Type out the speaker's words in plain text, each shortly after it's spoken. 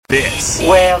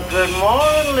Well, good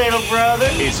morning, little brother.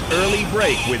 Is Early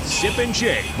Break with Zip and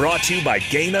Jay, brought to you by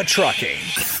Gaina Trucking.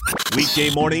 Weekday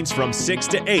mornings from 6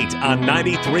 to 8 on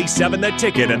 93.7 The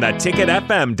Ticket and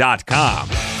theticketfm.com.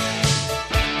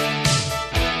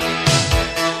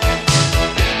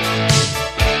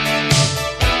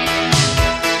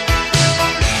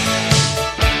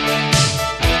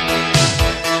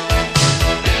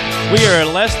 We are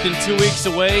less than 2 weeks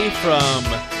away from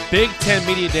Big Ten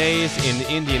Media Days in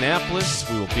Indianapolis.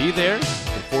 We will be there.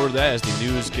 Look forward to that as the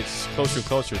news gets closer and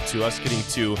closer to us getting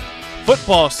to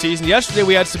football season. Yesterday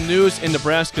we had some news in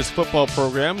Nebraska's football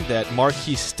program that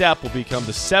Marquis Stepp will become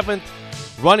the 7th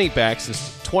running back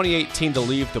since 2018 to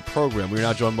leave the program. We're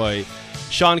now joined by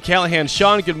Sean Callahan.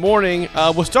 Sean, good morning.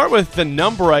 We'll start with the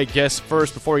number, I guess,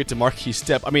 first before we get to Marquis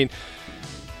Stepp. I mean,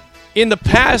 in the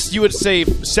past, you would say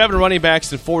 7 running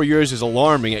backs in 4 years is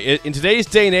alarming. In today's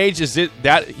day and age, is it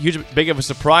that huge, big of a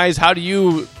surprise? How do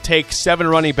you take 7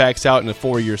 running backs out in a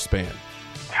 4-year span?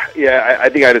 Yeah, I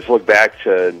think I just look back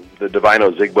to the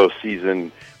Divino Zigbo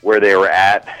season where they were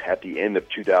at the end of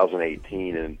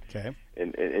 2018, and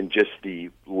just the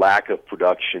lack of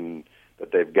production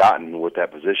that they've gotten with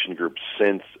that position group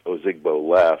since Ozigbo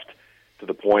left, to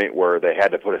the point where they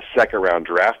had to put a second-round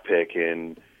draft pick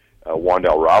in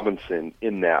Wan'Dale Robinson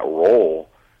in that role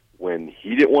when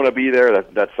he didn't want to be there.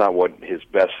 That's not what his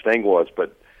best thing was,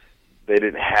 but they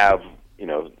didn't have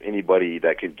anybody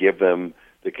that could give them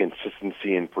the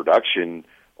consistency in production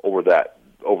over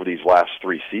these last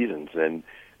 3 seasons, and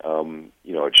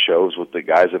it shows with the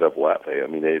guys that have left. I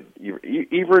mean,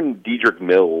 even Dedrick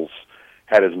Mills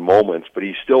had his moments, but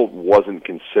he still wasn't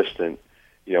consistent,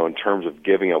 in terms of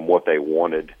giving them what they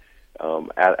wanted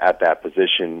at that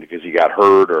position, because he got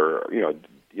hurt or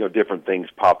different things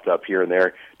popped up here and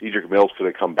there. Dedrick Mills could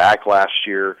have come back last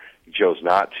year. He chose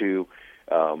not to.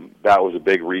 That was a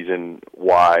big reason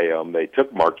why they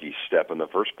took Marquis Stepp in the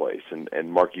first place.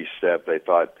 And Marquis Stepp, they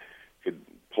thought, could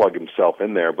plug himself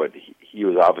in there, but he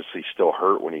was obviously still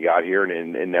hurt when he got here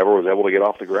and never was able to get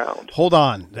off the ground. Hold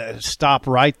on. Stop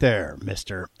right there,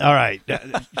 mister. All right.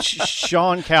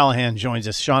 Sean Callahan joins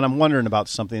us. Sean, I'm wondering about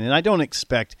something, and I don't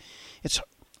expect –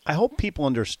 I hope people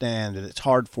understand that it's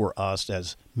hard for us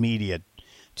as media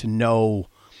to know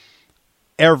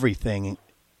everything,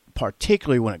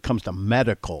 particularly when it comes to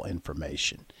medical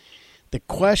information. The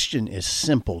question is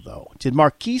simple, though. Did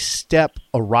Marquis Stepp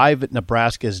arrive at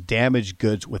Nebraska as damaged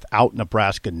goods without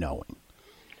Nebraska knowing?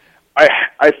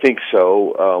 I think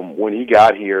so. When he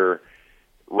got here,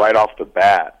 right off the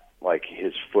bat, like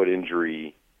his foot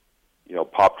injury,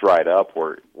 popped right up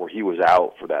where he was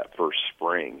out for that first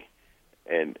spring.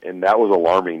 And that was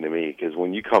alarming to me, because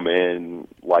when you come in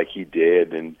like he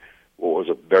did in what was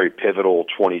a very pivotal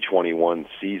 2021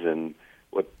 season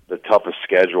with the toughest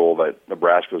schedule that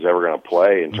Nebraska was ever going to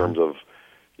play in terms of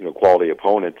quality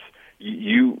opponents,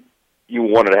 you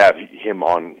wanted to have him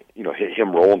on,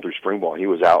 him rolling through spring ball. He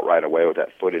was out right away with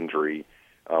that foot injury.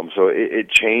 So it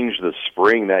changed the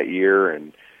spring that year,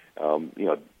 and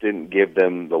didn't give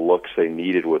them the looks they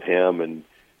needed with him, and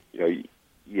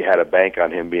you had a bank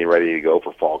on him being ready to go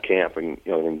for fall camp, and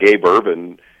and Gabe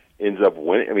Ervin ends up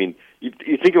winning. I mean, you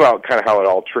think about kind of how it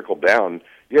all trickled down.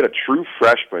 You had a true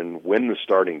freshman win the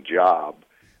starting job,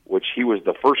 which he was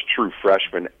the first true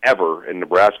freshman ever in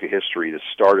Nebraska history to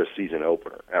start a season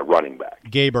opener at running back.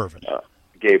 Gabe Ervin.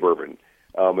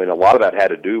 And a lot of that had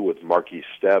to do with Marquis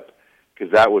Stepp,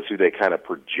 because that was who they kind of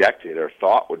projected or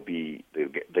thought would be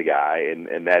the guy,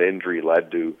 and that injury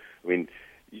led to. I mean,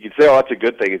 you can say, oh, that's a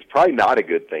good thing. It's probably not a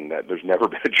good thing that there's never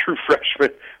been a true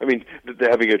freshman. I mean,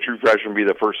 having a true freshman be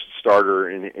the first starter,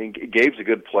 and Gabe's a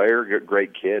good player,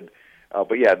 great kid.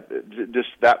 But, yeah, just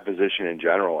that position in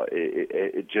general,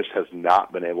 it just has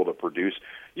not been able to produce.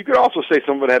 You could also say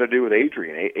some of it had to do with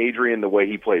Adrian. Adrian, the way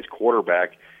he plays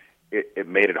quarterback, it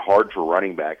made it hard for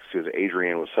running backs, because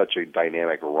Adrian was such a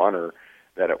dynamic runner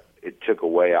that it took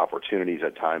away opportunities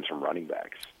at times from running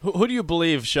backs. Who do you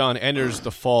believe, Sean, enters the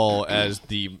fall as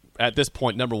at this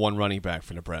point, number 1 running back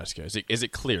for Nebraska? Is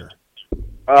it clear?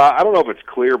 I don't know if it's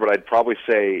clear, but I'd probably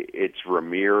say it's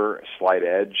Ramir, a slight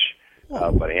edge,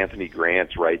 but Anthony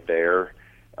Grant's right there,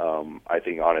 I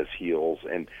think, on his heels.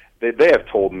 And they have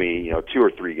told me, 2 or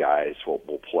 3 guys will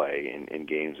play in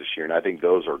games this year, and I think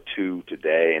those are 2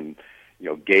 today. And,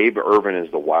 Gabe Ervin is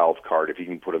the wild card if he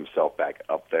can put himself back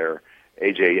up there.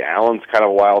 A.J. Allen's kind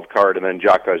of a wild card, and then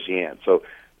Jacques Ajian. So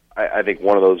I think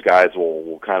one of those guys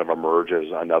will kind of emerge as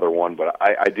another one. But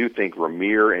I do think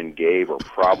Ramir and Gabe are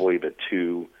probably the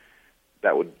 2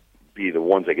 that would be the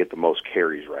ones that get the most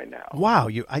carries right now. Wow.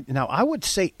 Now, I would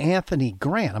say Anthony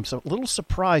Grant. I'm a little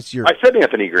surprised you're... I said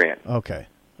Anthony Grant. Okay.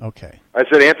 Okay. I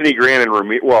said Anthony Grant and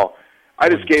Ramir. Well, I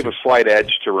just gave a slight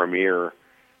edge to Ramir.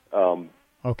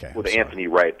 Okay. With Anthony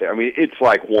right there. I mean, it's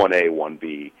like 1A,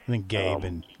 1B. I think Gabe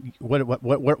and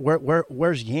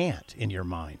where's Yant in your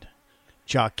mind?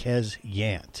 Jaquez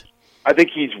Yant. I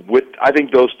think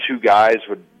those two guys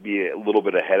would be a little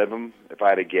bit ahead of him if I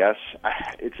had to guess.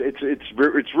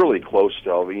 It's really close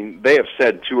still. I mean, they have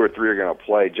said 2 or 3 are going to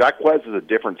play. Jaquez is a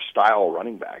different style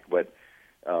running back, but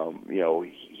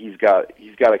he's got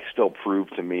to still prove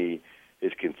to me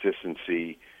his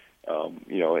consistency.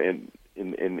 And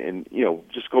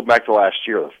just go back to last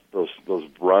year, those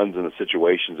runs and the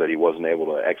situations that he wasn't able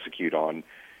to execute on.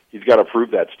 He's got to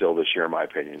prove that still this year, in my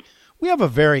opinion. We have a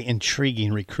very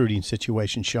intriguing recruiting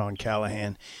situation, Sean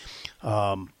Callahan.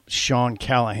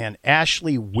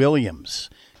 Ashley Williams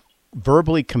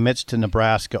verbally commits to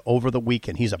Nebraska over the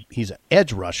weekend. He's an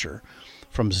edge rusher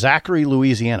from Zachary,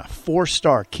 Louisiana,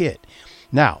 4-star kid.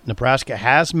 Now, Nebraska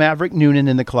has Maverick Noonan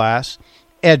in the class,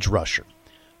 edge rusher.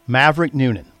 Maverick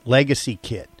Noonan, legacy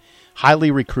kid,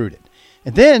 highly recruited.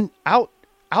 And then out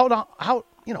in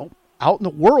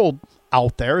the world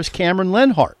out there is Cameron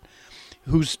Lenhart,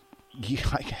 who's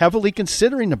heavily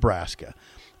considering Nebraska.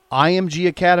 IMG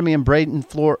Academy in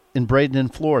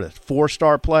Bradenton, Florida,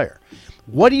 4-star player.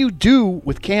 What do you do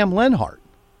with Cam Lenhart?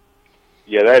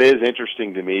 Yeah, that is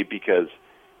interesting to me because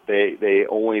they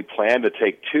only plan to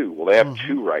take 2. Well, they have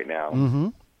 2 right now. Mm-hmm.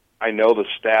 I know the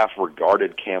staff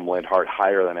regarded Cam Lenhart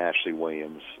higher than Ashley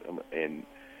Williams. And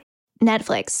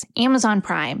Netflix, Amazon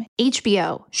Prime,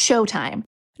 HBO, Showtime.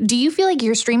 Do you feel like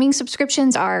your streaming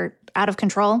subscriptions are out of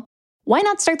control? Why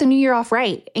not start the new year off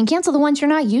right and cancel the ones you're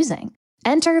not using?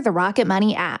 Enter the Rocket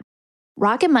Money app.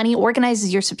 Rocket Money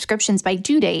organizes your subscriptions by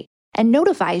due date and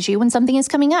notifies you when something is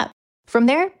coming up. From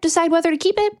there, decide whether to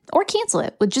keep it or cancel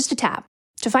it with just a tap.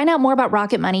 To find out more about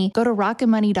Rocket Money, go to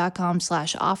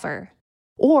rocketmoney.com/offer.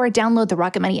 Or download the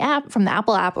Rocket Money app from the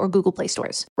Apple app or Google Play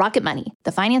stores. Rocket Money,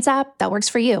 the finance app that works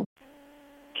for you.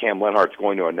 Cam Lenhart's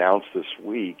going to announce this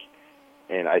week,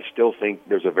 and I still think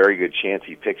there's a very good chance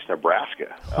he picks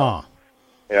Nebraska.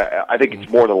 I think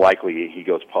it's more than likely he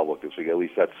goes public this week. At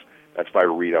least that's my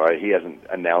read. He hasn't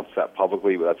announced that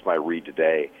publicly, but that's my read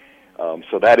today.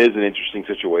 So that is an interesting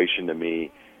situation to me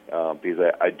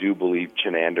because I do believe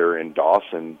Chenander and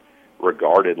Dawson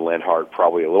regarded Lenhart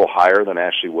probably a little higher than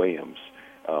Ashley Williams.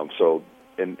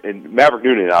 And Maverick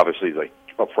Noonan obviously is like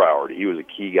a priority. He was a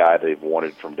key guy they've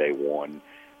wanted from day one.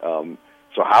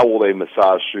 So how will they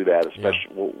massage through that?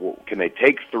 Especially, can they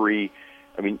take 3?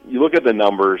 I mean, you look at the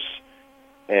numbers,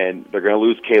 and they're going to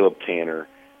lose Caleb Tanner.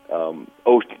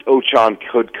 Ochan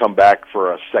could come back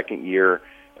for a second year,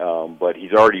 but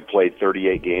he's already played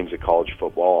 38 games of college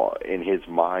football. In his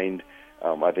mind,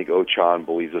 I think Ochan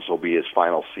believes this will be his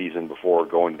final season before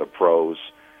going to the pros.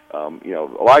 A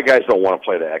lot of guys don't want to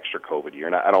play the extra COVID year,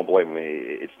 and I don't blame him.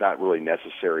 It's not really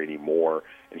necessary anymore.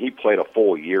 And he played a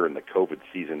full year in the COVID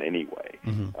season anyway.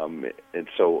 Mm-hmm. And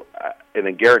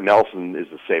then Garrett Nelson is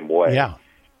the same way. Yeah.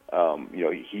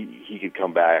 He could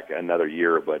come back another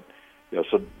year, but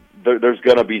so there's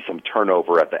going to be some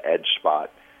turnover at the edge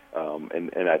spot.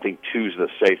 And I think 2's the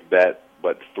safe bet,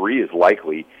 but 3 is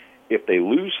likely. If they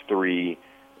lose 3,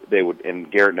 they would,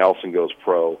 and Garrett Nelson goes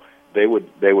pro. They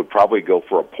would probably go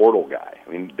for a portal guy. I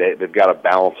mean, they've got to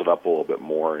balance it up a little bit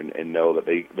more and know that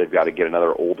they've got to get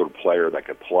another older player that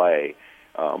could play.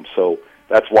 So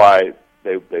that's why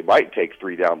they might take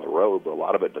 3 down the road, but a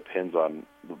lot of it depends on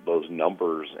those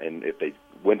numbers. And if they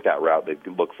went that route, they'd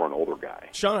look for an older guy.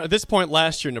 Sean, at this point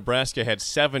last year, Nebraska had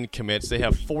 7 commits. They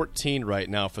have 14 right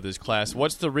now for this class.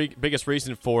 What's the biggest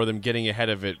reason for them getting ahead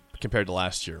of it compared to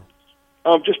last year?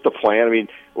 Just the plan. I mean,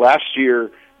 last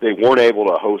year they weren't able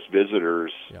to host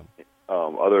visitors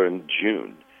other than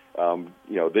June.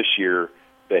 This year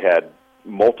they had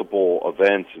multiple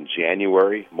events in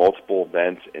January, multiple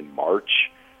events in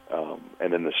March,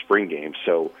 and then the spring game.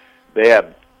 So they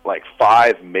had like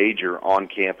 5 major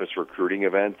on-campus recruiting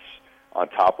events on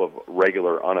top of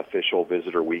regular unofficial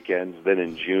visitor weekends. Then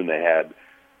in June they had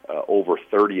over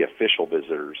 30 official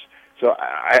visitors. So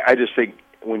I just think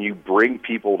when you bring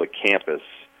people to campus,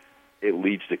 it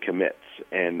leads to commits.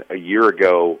 And a year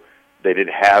ago, they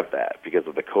didn't have that because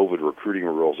of the COVID recruiting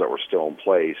rules that were still in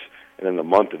place. And then the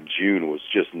month of June was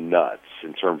just nuts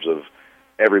in terms of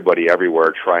everybody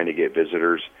everywhere trying to get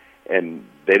visitors. And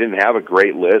they didn't have a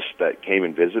great list that came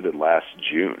and visited last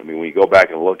June. I mean, when you go back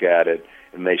and look at it,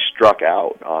 and they struck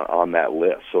out on that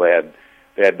list. So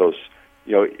they had those,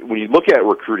 when you look at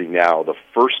recruiting now, the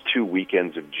first 2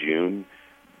 weekends of June,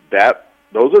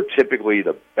 those are typically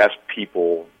the best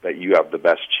people that you have the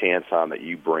best chance on that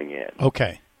you bring in.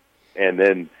 Okay. And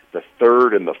then the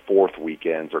 3rd and the 4th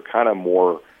weekends are kind of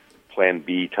more Plan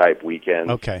B type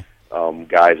weekends. Okay.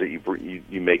 Guys that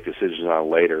you make decisions on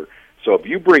later. So if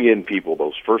you bring in people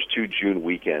those first 2 June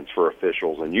weekends for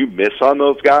officials and you miss on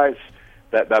those guys,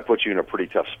 that puts you in a pretty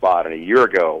tough spot. And a year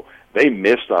ago, they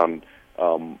missed on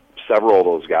several of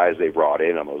those guys they brought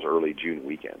in on those early June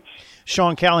weekends.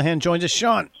 Sean Callahan joins us.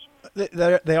 Sean,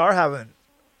 they are having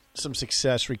some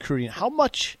success recruiting. How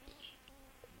much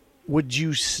would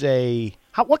you say,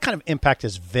 what kind of impact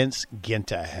has Vince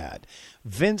Ginta had?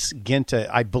 Vince Ginta,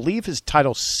 I believe his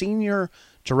title, Senior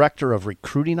Director of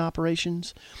Recruiting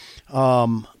Operations.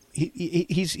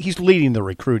 He's leading the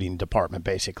recruiting department,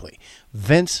 basically.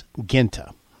 Vince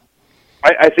Ginta.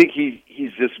 I think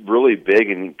he's just really big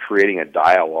in creating a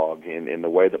dialogue in the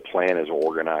way the plan is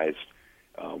organized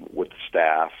with the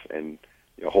staff, and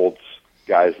holds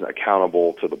guys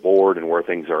accountable to the board and where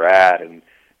things are at, and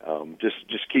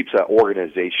just keeps that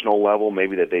organizational level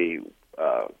maybe that they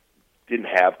didn't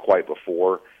have quite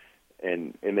before,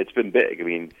 and it's been big. I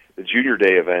mean, the junior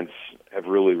day events have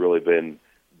really been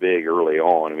big early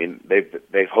on. I mean,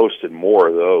 they've hosted more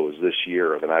of those this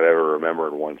year than I've ever remember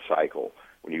in one cycle.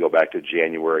 When you go back to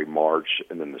January, March,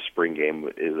 and then the spring game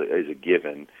is a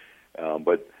given.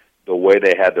 But the way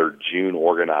they had their June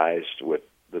organized with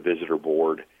the visitor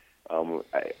board,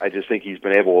 I just think he's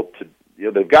been able to.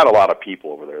 They've got a lot of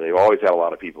people over there. They've always had a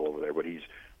lot of people over there, but he's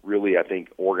really, I think,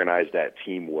 organized that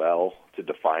team well to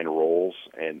define roles,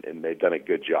 and they've done a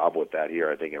good job with that here,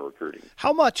 I think, in recruiting.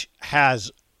 How much have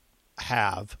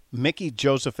Mickey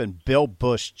Joseph and Bill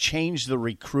Bush changed the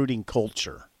recruiting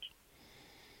culture?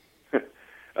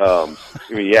 I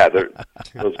mean, yeah,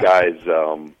 those guys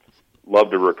love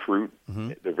to recruit.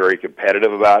 Mm-hmm. They're very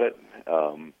competitive about it.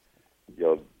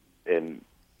 And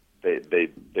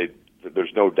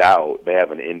there's no doubt they have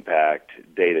an impact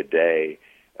day to day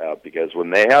because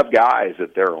when they have guys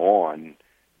that they're on,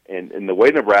 and the way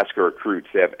Nebraska recruits,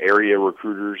 they have area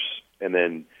recruiters, and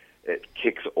then it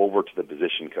kicks over to the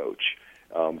position coach.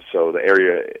 So the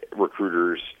area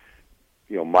recruiters,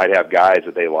 might have guys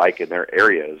that they like in their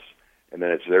areas, and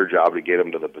then it's their job to get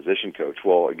them to the position coach.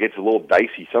 Well, it gets a little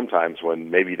dicey sometimes when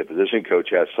maybe the position coach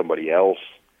has somebody else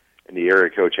and the area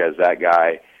coach has that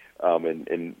guy,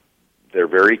 and they're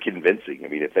very convincing. I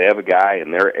mean, if they have a guy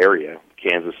in their area,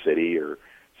 Kansas City or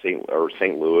St.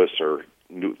 Louis or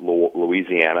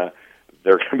Louisiana,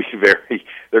 they're going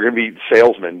to be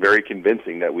salesmen, very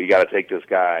convincing that we got to take this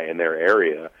guy in their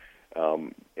area,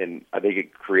 and I think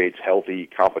it creates healthy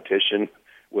competition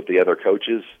with the other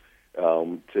coaches.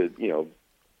 As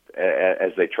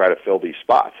they try to fill these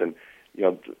spots. And,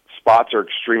 spots are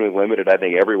extremely limited, I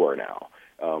think, everywhere now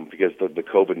because the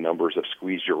COVID numbers have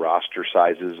squeezed your roster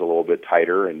sizes a little bit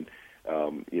tighter. And,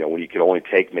 when you can only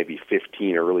take maybe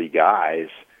 15 early guys,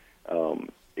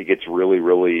 it gets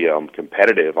really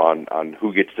competitive on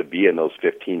who gets to be in those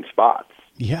 15 spots.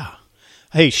 Yeah.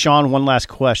 Hey, Sean, one last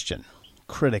question.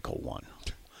 Critical one.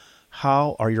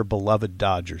 How are your beloved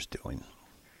Dodgers doing?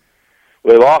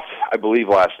 Well, they lost, I believe,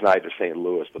 last night to St.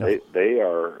 Louis, but they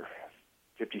are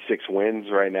 56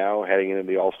 wins right now, heading into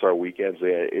the All-Star weekends.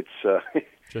 It's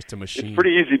just a machine. It's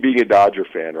pretty easy being a Dodger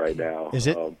fan right now. Is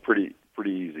it? Pretty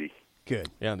easy. Good.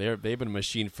 Yeah, they've been a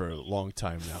machine for a long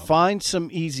time now. Find some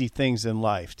easy things in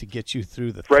life to get you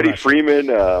through the Freddie Freeman,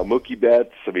 Mookie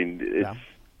Betts. I mean,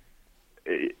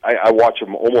 I watch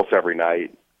them almost every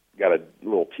night. Got a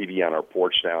little TV on our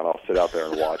porch now, and I'll sit out there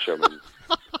and watch them. And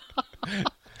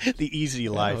The Easy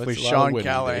Life with Sean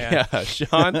Callahan. Yeah,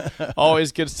 Sean,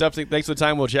 always good stuff. Thanks for the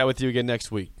time. We'll chat with you again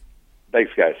next week.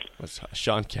 Thanks, guys. That's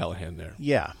Sean Callahan there.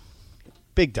 Yeah.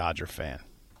 Big Dodger fan.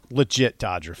 Legit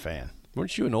Dodger fan.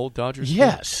 Weren't you an old Dodgers fan?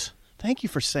 Yes. Thank you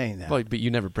for saying that. Well, but you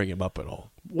never bring him up at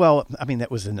all. Well, I mean, that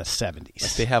was in the 70s.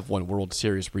 Like they have won World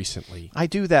Series recently. I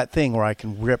do that thing where I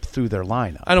can rip through their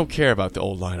lineup. I don't care about the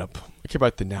old lineup. I care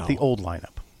about the now. The old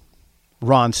lineup.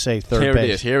 Ron Say, third Here base. it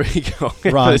is. Here we go.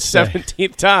 Ron For the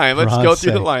 17th time. Let's go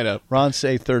through the lineup. Ron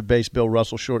Say, third base. Bill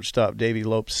Russell, shortstop. Davey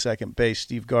Lopes, second base.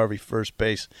 Steve Garvey, first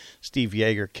base. Steve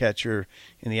Yeager, catcher.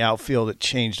 In the outfield, it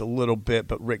changed a little bit,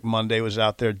 but Rick Monday was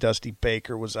out there. Dusty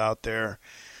Baker was out there.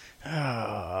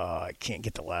 I can't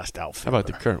get the last outfielder. How about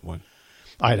the current one?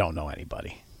 I don't know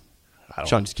anybody.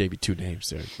 Sean just gave you two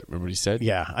names there. Remember what he said?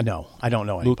 Yeah, I know. I don't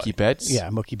know anybody. Mookie Betts? Yeah,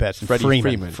 Mookie Betts. And Freddie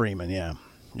Freeman, yeah.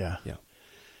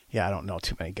 Yeah, I don't know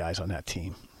too many guys on that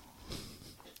team.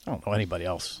 I don't know anybody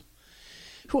else.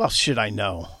 Who else should I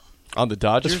know? On the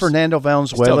Dodgers? Does Fernando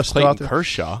Valenzuela still Clayton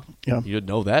Kershaw. Yeah. You didn't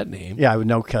know that name. Yeah, I would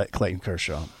know Clayton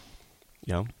Kershaw.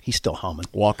 Yeah. He's still humming.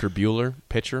 Walker Buehler,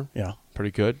 pitcher. Yeah.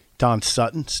 Pretty good. Don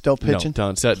Sutton, still pitching? No,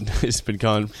 Don Sutton has been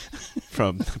gone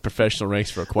from professional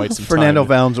ranks for quite some time. Fernando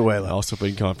Valenzuela. Also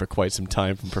been gone for quite some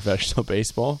time from professional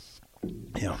baseball.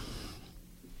 Yeah.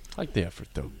 I like the effort,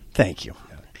 though. Thank you.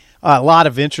 A lot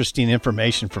of interesting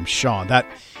information from Sean. That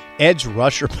edge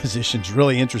rusher position is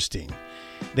really interesting.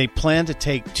 They plan to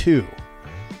take 2.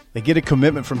 They get a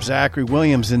commitment from Zachary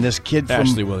Williams and this kid from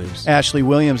Ashley Williams.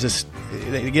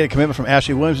 They get a commitment from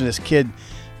Ashley Williams and this kid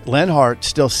Lenhart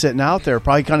still sitting out there,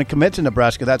 probably going to commit to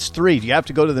Nebraska. That's 3. Do you have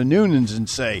to go to the Noonans and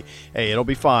say, "Hey, it'll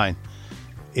be fine.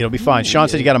 It'll be fine"? Sean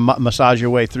said you got to massage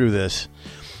your way through this.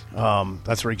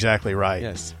 That's exactly right.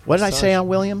 Yes. What did I say on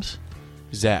Williams?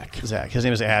 Zach. His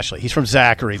name is Ashley. He's from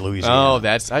Zachary, Louisiana. Oh,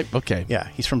 that's okay. Yeah,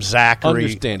 he's from Zachary,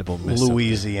 Understandable,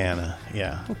 Louisiana.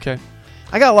 Yeah. Okay.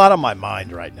 I got a lot on my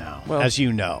mind right now, Well, as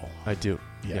you know. I do.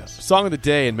 Yes. Yeah. Song of the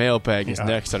day and mailbag is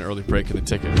next on Early Break in the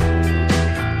Ticket.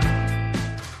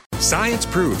 Science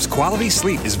proves quality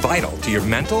sleep is vital to your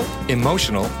mental,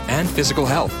 emotional, and physical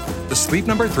health. The Sleep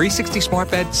Number 360 smart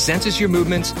bed senses your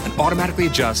movements and automatically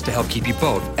adjusts to help keep you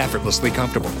both effortlessly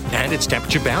comfortable. And it's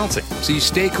temperature balancing, so you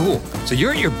stay cool. So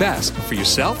you're at your best for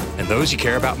yourself and those you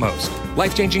care about most.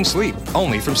 Life-changing sleep,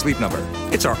 only from Sleep Number.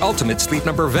 It's our ultimate Sleep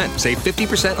Number event. Save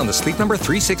 50% on the Sleep Number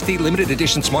 360 limited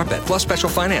edition smart bed plus special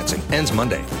financing. Ends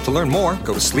Monday. To learn more,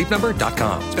 go to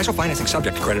sleepnumber.com. Special financing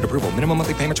subject to credit approval. Minimum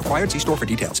monthly payments required. See store for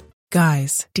details.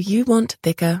 Guys, do you want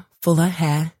thicker, fuller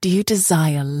hair? Do you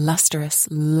desire lustrous,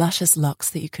 luscious locks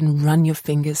that you can run your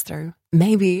fingers through?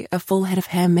 Maybe a full head of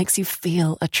hair makes you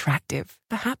feel attractive.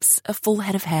 Perhaps a full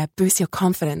head of hair boosts your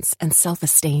confidence and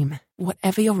self-esteem.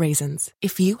 Whatever your reasons,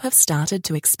 if you have started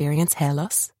to experience hair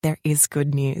loss, there is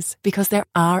good news because there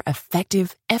are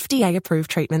effective, FDA-approved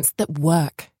treatments that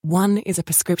work. One is a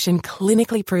prescription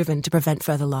clinically proven to prevent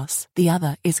further loss. The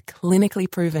other is clinically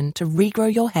proven to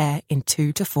regrow your hair in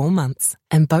 2 to 4 months.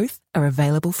 And both are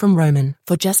available from Roman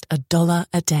for just $1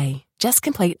 a day. Just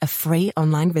complete a free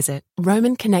online visit.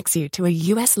 Roman connects you to a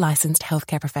US licensed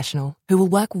healthcare professional who will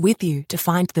work with you to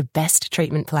find the best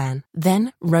treatment plan.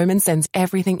 Then Roman sends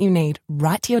everything you need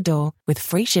right to your door with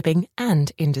free shipping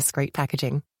and indiscreet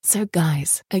packaging. So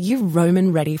guys, are you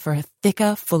Roman ready for a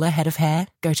thicker, fuller head of hair?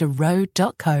 Go to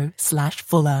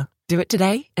ro.co/fuller. Do it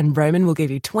today and Roman will give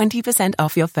you 20%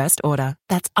 off your first order.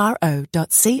 That's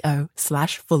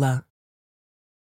ro.co/fuller.